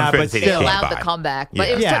it's Yeah, unfair but to say still. they allowed came the by. comeback. But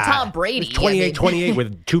Yeah. it was to Tom Brady. 28-28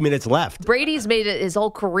 with 2 minutes left. Brady's made it, his whole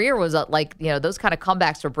career was like, those kind of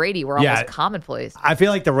comebacks for Brady were almost commonplace. I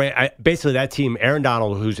feel like basically that team, Aaron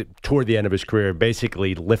Donald, who's toward the end of his career,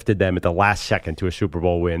 basically lifted them at the last second to a Super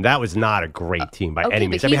Bowl win. That was not a great team by any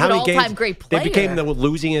means. But he's how an many all-time games great player. they became the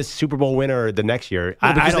losingest Super Bowl winner the next year?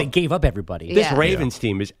 Because they gave up everybody. This Ravens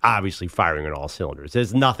team is obviously firing on all cylinders.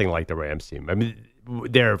 There's nothing like the Rams team. I mean,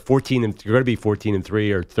 they're 14 and you're going to be 14-3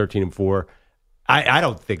 or 13-4. I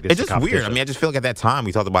don't think this. It's just weird. I mean, I just feel like at that time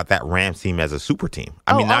we talked about that Rams team as a super team.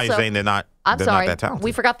 I mean, now you're saying they're not. I'm they're sorry, not that talented.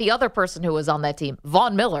 we forgot the other person who was on that team,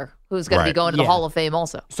 Von Miller, who's going to be going to the Hall of Fame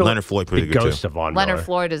also. So Leonard Floyd pretty the good ghost too. of Von Leonard Miller.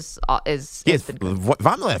 Floyd is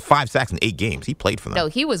Von Miller had 5 sacks in 8 games. He played for them. No,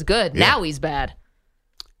 he was good. Yeah. Now he's bad.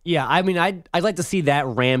 Yeah, I mean, I'd like to see that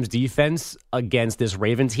Rams defense against this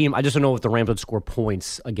Ravens team. I just don't know if the Rams would score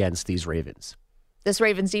points against these Ravens. This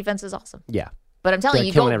Ravens defense is awesome. Yeah. But I'm telling They're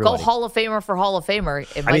you, killing go everybody. Hall of Famer for Hall of Famer.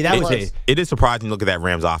 It might I mean, that be was close. It is surprising to look at that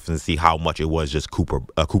Rams offense and see how much it was just Cooper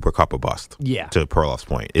Cup or bust. Yeah. To Perloff's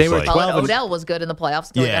point. They It's were like, 12 and- Odell was good in the playoffs.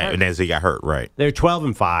 until he got yeah, hurt. and as he got hurt, right. They're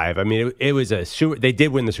 12-5. I mean, it was a super. They did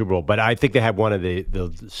win the Super Bowl, but I think they had one of the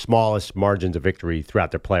smallest margins of victory throughout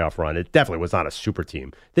their playoff run. It definitely was not a super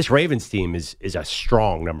team. This Ravens team is a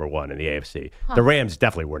strong number one in the AFC. The Rams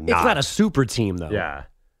definitely were not. It's not a super team, though. Yeah.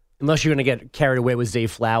 Unless you're going to get carried away with Zay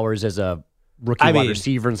Flowers as a rookie wide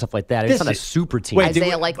receiver and stuff like that. It's not a super team. Wait,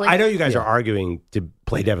 Isaiah Likely? I know you guys are arguing to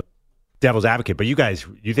play devil's advocate, but you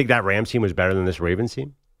think that Rams team was better than this Ravens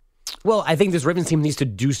team? Well, I think this Ravens team needs to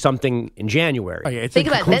do something in January. Oh, yeah, it's Think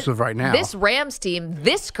about inconclusive right now. This Rams team,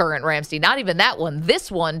 this current Rams team, not even that one.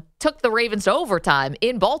 This one took the Ravens to overtime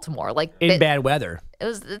in Baltimore. In bad weather.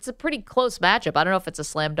 It's a pretty close matchup. I don't know if it's a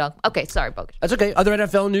slam dunk. Okay, sorry, Bogus. That's okay. Other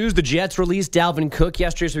NFL news, the Jets released Dalvin Cook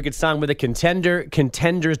yesterday so he could sign with a contender.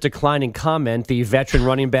 Contenders declining comment. The veteran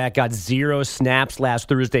running back got 0 snaps last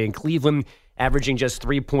Thursday in Cleveland, averaging just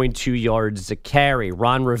 3.2 yards a carry.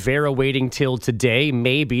 Ron Rivera waiting till today,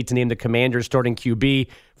 maybe, to name the Commanders' starting QB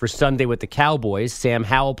for Sunday with the Cowboys. Sam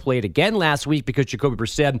Howell played again last week because Jacoby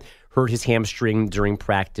Brissett hurt his hamstring during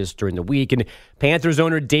practice during the week. And Panthers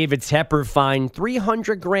owner David Tepper fined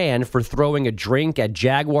 $300,000 for throwing a drink at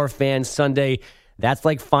Jaguar fans Sunday. That's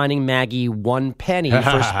like finding Maggie 1 penny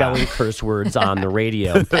for spelling curse words on the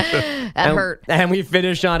radio. That hurt. And we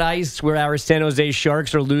finish on ice where our San Jose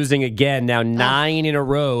Sharks are losing again. Now 9 in a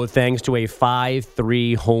row thanks to a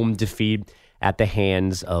 5-3 home defeat at the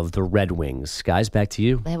hands of the Red Wings. Guys, back to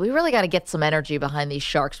you. Man, we really got to get some energy behind these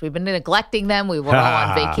Sharks. We've been neglecting them. We were all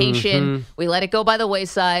on vacation. We let it go by the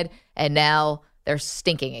wayside, and now they're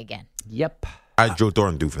stinking again. Yep. How did Joe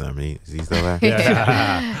Thornton do for them? Is he still there?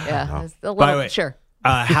 Yeah. It's a little, By the way, sure.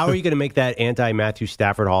 How are you going to make that anti-Matthew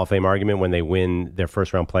Stafford Hall of Fame argument when they win their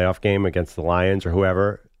first-round playoff game against the Lions or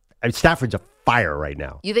whoever? I mean, Stafford's a fire right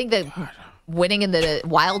now. You think that winning in the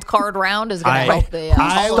wild card round is going to help the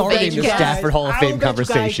Hall of Fame the game? Stafford Hall of Fame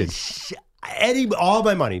conversation. All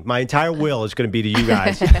my money, my entire will is going to be to you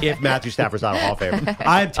guys if Matthew Stafford's not a Hall of Famer.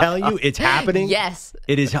 I'm telling you, it's happening. Yes.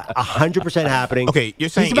 It is 100% happening. Okay, you're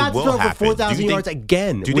saying he's about it will to throw happen. for 4,000 yards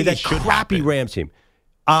again do you with think a it should crappy happen? Rams team.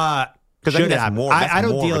 Because Should happen. I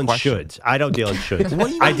don't deal in shoulds. I don't deal in shoulds. What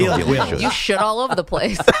do you I mean deal you in don't deal in wills. You shit all over the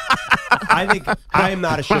place. I think I'm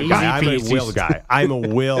not a should guy. I'm a will guy. I'm a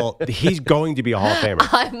will. He's going to be a Hall of Famer.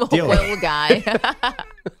 I'm a Deal with it. will guy.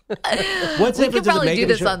 What's We the difference could in probably making do a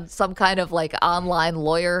this show? on some kind of like online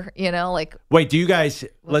lawyer, like Wait, do you guys?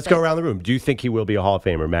 Let's go around the room. Do you think he will be a Hall of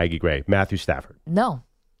Famer? Maggie Gray, Matthew Stafford. no.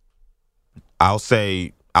 I'll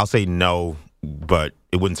say no, but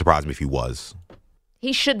it wouldn't surprise me if he was.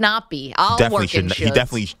 He should not be. I'll Definitely work in should. He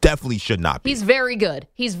shoulds. definitely should not be. He's very good.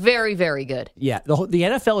 He's very, very good. Yeah, the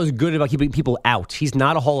NFL is good about keeping people out. He's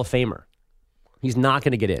not a Hall of Famer. He's not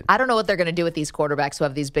going to get in. I don't know what they're going to do with these quarterbacks who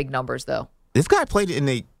have these big numbers, though. This guy played in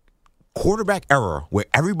a quarterback era where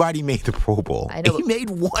everybody made the Pro Bowl. I know. He made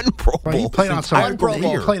one Pro Bowl. Bro, he played on his entire some. Pro He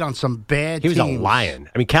Bowl. played on some bad. He was teams. a lion.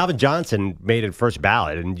 I mean, Calvin Johnson made it first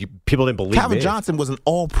ballot, and people didn't believe Calvin me. Johnson was an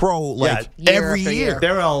All-Pro Year every after year. year.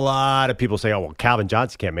 There were a lot of people saying, "Oh, well, Calvin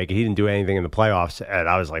Johnson can't make it. He didn't do anything in the playoffs." And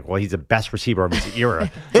I was like, "Well, he's the best receiver of his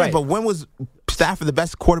era." Yeah, but when was Stafford the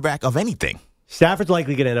best quarterback of anything? Stafford's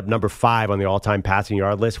likely going to end up number 5 on the all-time passing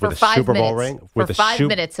yard list with For a 5 Super Bowl minutes. ring. For With a 5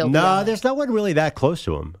 minutes, he'll be on No, there. there's no one really that close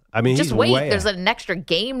to him. I mean, Just he's wait. way There's ahead. an extra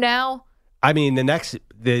game now. I mean,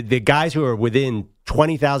 the guys who are within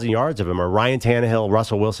 20,000 yards of him are Ryan Tannehill,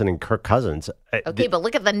 Russell Wilson, and Kirk Cousins. Okay, but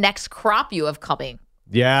look at the next crop you have coming.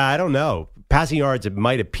 Yeah, I don't know. Passing yards, it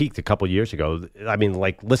might have peaked a couple years ago. I mean,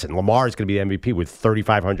 listen, Lamar is going to be the MVP with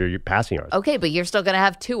 3,500 passing yards. Okay, but you're still going to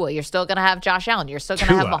have Tua. You're still going to have Josh Allen. You're still going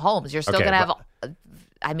to have Tua. Mahomes. You're still Okay, going to have.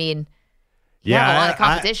 I mean, you have a lot of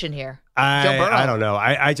competition here. Joe Burrow. I don't know.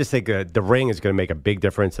 I just think the ring is going to make a big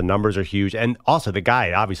difference. The numbers are huge. And also, the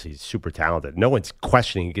guy obviously is super talented. No one's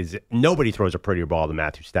questioning because nobody throws a prettier ball than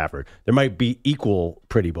Matthew Stafford. There might be equal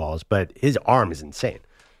pretty balls, but his arm is insane.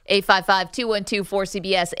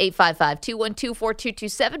 855-212-4CBS,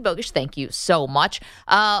 855-212-4227. Bogish, thank you so much.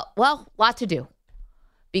 Well, lot to do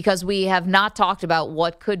because we have not talked about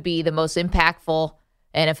what could be the most impactful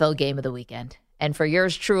NFL game of the weekend. And for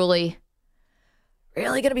yours truly,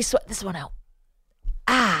 really going to be sweating this one out.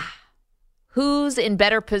 who's in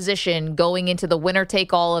better position going into the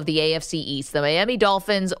winner-take-all of the AFC East, the Miami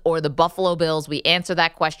Dolphins or the Buffalo Bills? We answer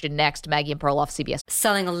that question next. Maggie and Perloff, CBS.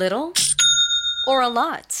 Selling a little or a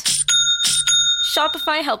lot?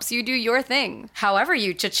 Shopify helps you do your thing, however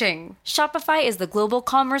you cha-ching. Shopify is the global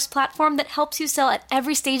commerce platform that helps you sell at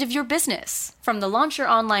every stage of your business. From the launch your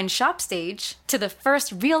online shop stage, to the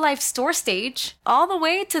first real-life store stage, all the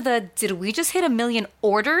way to the did we just hit 1 million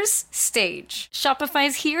orders stage.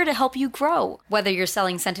 Shopify's here to help you grow. Whether you're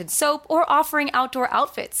selling scented soap or offering outdoor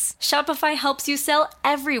outfits, Shopify helps you sell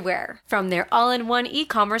everywhere. From their all-in-one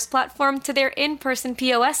e-commerce platform to their in-person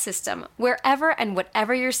POS system. Wherever and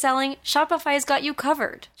whatever you're selling, Shopify's got you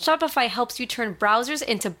covered. Shopify helps you turn browsers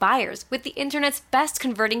into buyers with the internet's best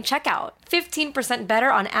converting checkout. 15% better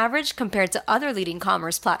on average compared to other leading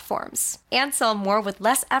commerce platforms. And sell more with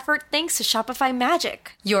less effort thanks to Shopify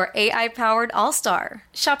Magic, your AI-powered all-star.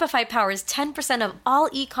 Shopify powers 10% of all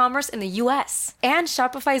e-commerce in the U.S. And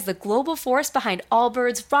Shopify is the global force behind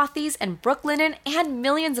Allbirds, Rothy's, and Brooklinen, and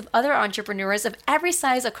millions of other entrepreneurs of every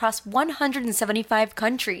size across 175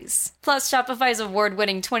 countries. Plus, Shopify's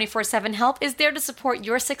award-winning 24/7 help is there to support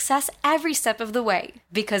your success every step of the way.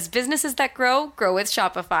 Because businesses that grow, grow with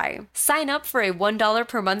Shopify. Sign up for a $1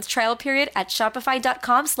 per month trial period at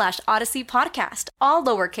shopify.com/Odyssey Podcast, all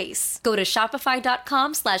lowercase. Go to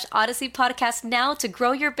shopify.com/Odyssey Podcast now to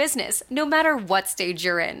grow your business, no matter what stage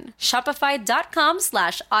you're in.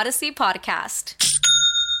 Shopify.com/Odyssey Podcast.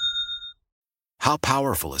 How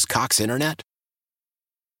powerful is Cox Internet?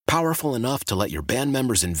 Powerful enough to let your band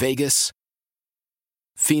members in Vegas,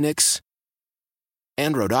 Phoenix,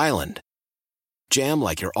 and Rhode Island jam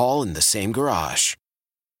like you're all in the same garage.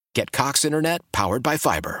 Get Cox Internet powered by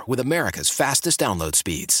fiber with America's fastest download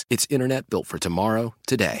speeds. It's internet built for tomorrow,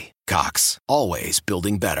 today. Cox, always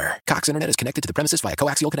building better. Cox Internet is connected to the premises via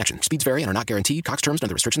coaxial connection. Speeds vary and are not guaranteed. Cox terms and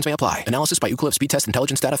other restrictions may apply. Analysis by Ookla of Speed Test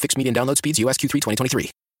Intelligence Data. Fixed median download speeds. US Q3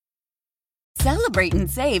 2023. Celebrate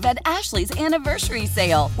and save at Ashley's Anniversary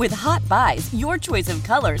Sale. With Hot Buys, your choice of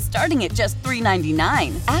colors starting at just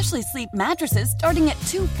 $3.99. Ashley Sleep mattresses starting at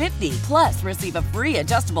 $2.50. Plus, receive a free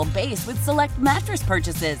adjustable base with select mattress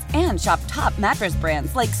purchases. And shop top mattress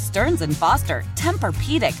brands like Stearns & Foster,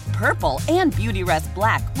 Tempur-Pedic, Purple, and Beautyrest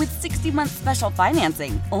Black with 60-month special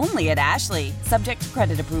financing. Only at Ashley. Subject to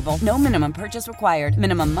credit approval. No minimum purchase required.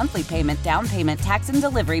 Minimum monthly payment, down payment, tax, and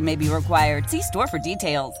delivery may be required. See store for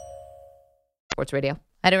details. Sports Radio.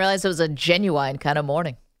 I didn't realize it was a genuine kind of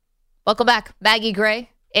morning. Welcome back. Maggie Gray,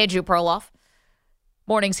 Andrew Perloff.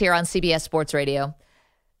 Mornings here on CBS Sports Radio.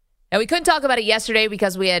 Now, we couldn't talk about it yesterday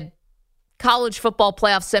because we had college football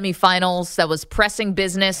playoff semifinals. That was pressing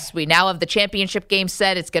business. We now have the championship game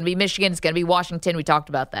set. It's going to be Michigan. It's going to be Washington. We talked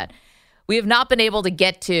about that. We have not been able to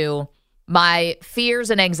get to my fears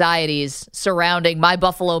and anxieties surrounding my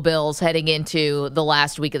Buffalo Bills heading into the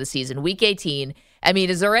last week of the season, Week 18. I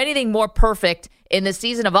mean, is there anything more perfect in the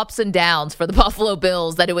season of ups and downs for the Buffalo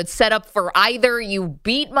Bills that it would set up for either you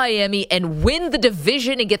beat Miami and win the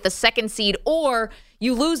division and get the second seed, or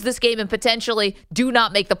you lose this game and potentially do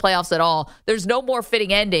not make the playoffs at all? There's no more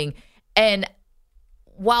fitting ending. And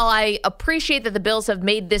while I appreciate that the Bills have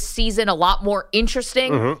made this season a lot more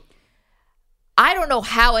interesting, I don't know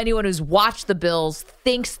how anyone who's watched the Bills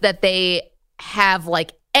thinks that they have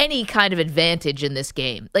like any kind of advantage in this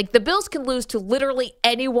game. Like, the Bills can lose to literally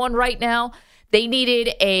anyone right now. They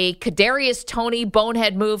needed a Kadarius Toney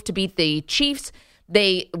bonehead move to beat the Chiefs.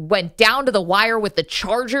 They went down to the wire with the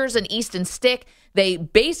Chargers and Easton Stick. They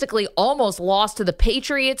basically almost lost to the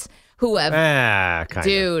Patriots, who have...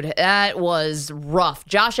 Dude, that was rough.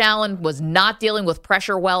 Josh Allen was not dealing with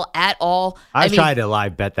pressure well at all. I tried to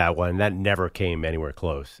live bet that one. That never came anywhere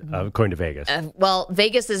close, according to Vegas. Well,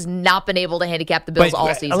 Vegas has not been able to handicap the Bills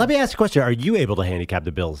all season. Let me ask a question. Are you able to handicap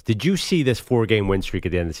the Bills? Did you see this 4-game win streak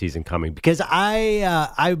at the end of the season coming? Because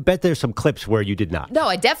I bet there's some clips where you did not. No,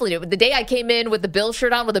 I definitely did. The day I came in with the Bills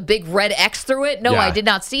shirt on with a big red X through it, no, I did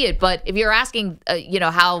not see it. But if you're asking,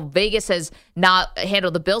 how Vegas has not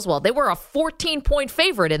handled the Bills well, they were a 14-point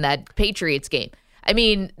favorite in that Patriots game. I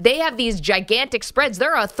mean, they have these gigantic spreads.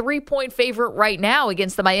 They're a 3-point favorite right now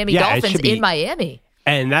against the Miami Dolphins in Miami.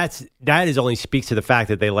 And that only speaks to the fact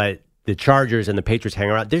that they let the Chargers and the Patriots hang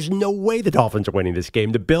around. There's no way the Dolphins are winning this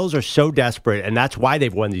game. The Bills are so desperate, and that's why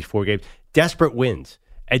they've won these 4 games. Desperate wins.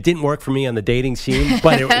 It didn't work for me on the dating scene,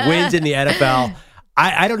 but it wins in the NFL.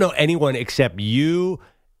 I don't know anyone except you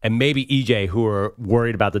and maybe EJ who are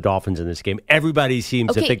worried about the Dolphins in this game. Everybody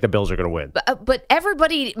seems to think the Bills are going to win. But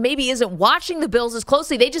everybody maybe isn't watching the Bills as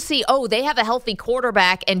closely. They just see, they have a healthy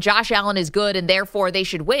quarterback and Josh Allen is good and therefore they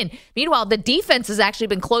should win. Meanwhile, the defense has actually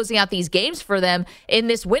been closing out these games for them in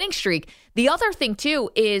this winning streak. The other thing, too,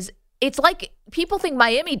 is it's like people think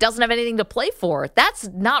Miami doesn't have anything to play for. That's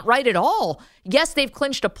not right at all. Yes, they've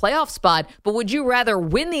clinched a playoff spot, but would you rather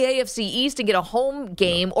win the AFC East and get a home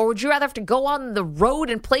game, or would you rather have to go on the road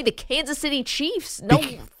and play the Kansas City Chiefs? No,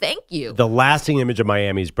 thank you. The lasting image of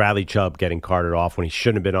Miami is Bradley Chubb getting carted off when he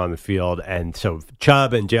shouldn't have been on the field. And so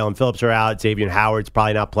Chubb and Jalen Phillips are out. Xavier Howard's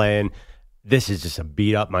probably not playing. This is just a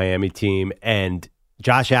beat-up Miami team. And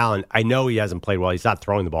Josh Allen, I know he hasn't played well. He's not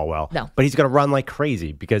throwing the ball well. No. But he's going to run like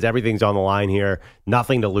crazy because everything's on the line here.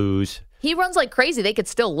 Nothing to lose. He runs like crazy. They could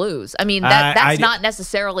still lose. I mean, that's not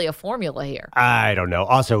necessarily a formula here. I don't know.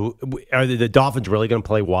 Also, are the Dolphins really going to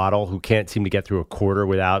play Waddle, who can't seem to get through a quarter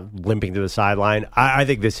without limping to the sideline? I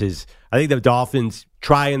think the Dolphins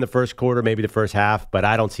try in the first quarter, maybe the first half, but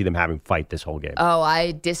I don't see them having fight this whole game. Oh,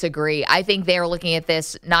 I disagree. I think they're looking at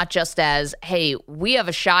this not just as, hey, we have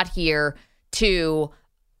a shot here to,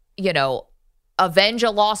 avenge a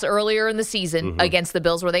loss earlier in the season against the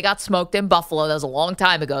Bills where they got smoked in Buffalo. That was a long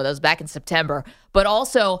time ago. That was back in September. But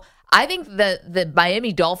also, I think the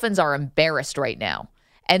Miami Dolphins are embarrassed right now.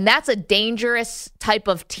 And that's a dangerous type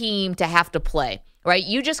of team to have to play, right?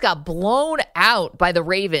 You just got blown out by the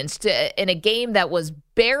Ravens in a game that was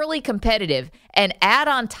barely competitive. And add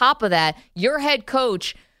on top of that, your head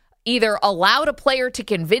coach either allowed a player to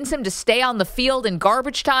convince him to stay on the field in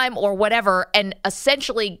garbage time or whatever, and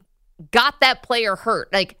essentially got that player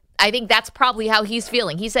hurt. Like, I think that's probably how he's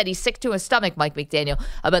feeling. He said he's sick to his stomach, Mike McDaniel,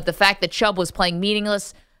 about the fact that Chubb was playing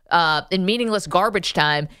meaningless garbage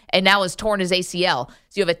time and now has torn his ACL.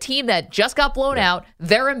 So you have a team that just got blown out.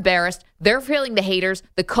 They're embarrassed. They're feeling the haters.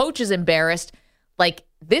 The coach is embarrassed. Like,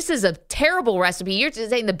 this is a terrible recipe. You're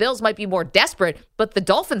saying the Bills might be more desperate, but the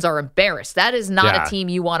Dolphins are embarrassed. That is not a team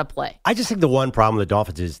you want to play. I just think the one problem with the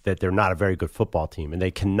Dolphins is that they're not a very good football team, and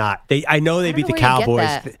they cannot. I know they beat the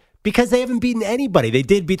Cowboys because they haven't beaten anybody. They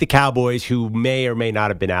did beat the Cowboys, who may or may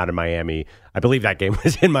not have been out in Miami. I believe that game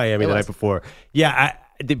was in Miami the night before. Yeah,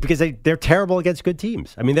 because they're terrible against good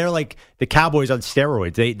teams. I mean, they're like the Cowboys on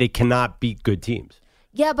steroids. They cannot beat good teams.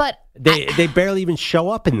 Yeah, but they barely even show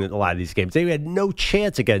up in a lot of these games. They had no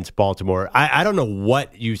chance against Baltimore. I don't know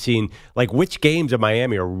what you've seen. Like, which games of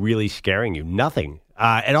Miami are really scaring you? Nothing.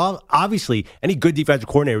 And obviously, any good defensive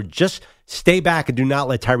coordinator, just stay back and do not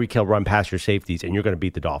let Tyreek Hill run past your safeties, and you're going to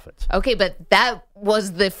beat the Dolphins. Okay, but that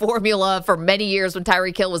was the formula for many years when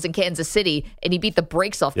Tyreek Hill was in Kansas City, and he beat the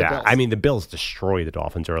brakes off the Bills. I mean, the Bills destroyed the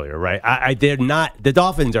Dolphins earlier, right? They're not. The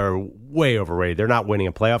Dolphins are way overrated. They're not winning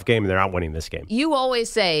a playoff game, and they're not winning this game. You always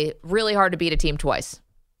say really hard to beat a team twice.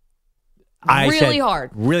 Really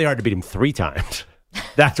hard to beat him 3 times.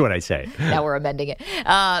 That's what I say. Now we're amending it.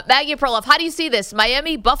 Maggie Perloff, how do you see this?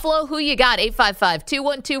 Miami, Buffalo, who you got?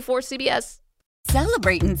 855-212-4CBS.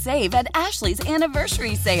 Celebrate and save at Ashley's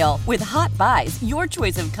Anniversary Sale. With Hot Buys, your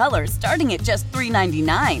choice of colors starting at just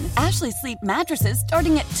 $3.99. Ashley Sleep mattresses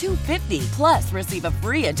starting at $2.50. Plus, receive a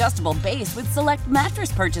free adjustable base with select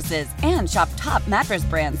mattress purchases. And shop top mattress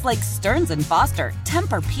brands like Stearns & Foster,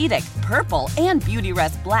 Tempur-Pedic, Purple, and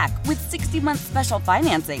Beautyrest Black with 60-month special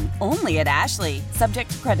financing. Only at Ashley. Subject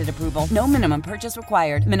to credit approval. No minimum purchase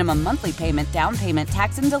required. Minimum monthly payment, down payment,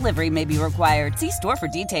 tax, and delivery may be required. See store for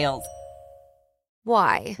details.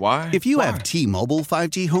 Why? If you have T-Mobile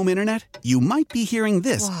 5G home internet, you might be hearing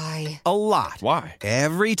this a lot. Why?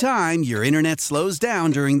 Every time your internet slows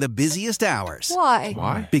down during the busiest hours.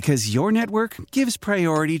 Why? Because your network gives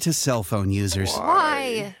priority to cell phone users.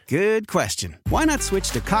 Why? Good question. Why not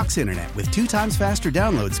switch to Cox Internet with 2 times faster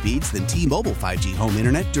download speeds than T-Mobile 5G home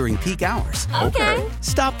internet during peak hours? Okay.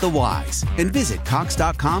 Stop the whys and visit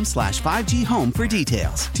cox.com/5G home for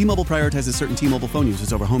details. T-Mobile prioritizes certain T-Mobile phone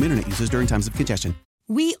users over home internet users during times of congestion.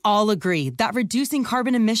 We all agree that reducing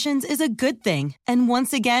carbon emissions is a good thing. And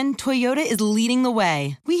once again, Toyota is leading the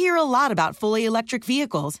way. We hear a lot about fully electric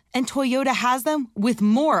vehicles, and Toyota has them with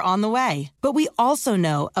more on the way. But we also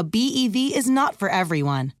know a BEV is not for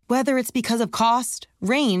everyone, whether it's because of cost,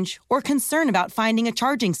 range, or concern about finding a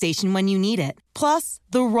charging station when you need it. Plus,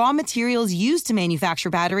 the raw materials used to manufacture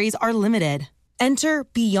batteries are limited. Enter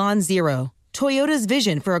Beyond Zero, Toyota's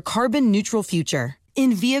vision for a carbon-neutral future.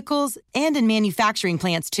 In vehicles and in manufacturing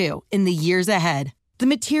plants, too, in the years ahead. The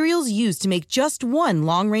materials used to make just one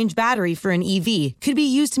long-range battery for an EV could be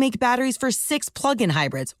used to make batteries for 6 plug-in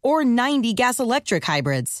hybrids or 90 gas-electric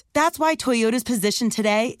hybrids. That's why Toyota's position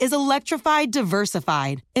today is electrified,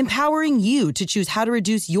 diversified, empowering you to choose how to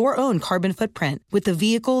reduce your own carbon footprint with the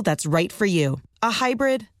vehicle that's right for you. A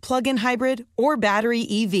hybrid, plug-in hybrid, or battery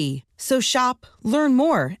EV. So shop, learn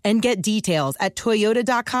more, and get details at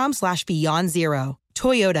toyota.com/beyondzero.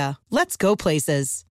 Toyota, let's go places.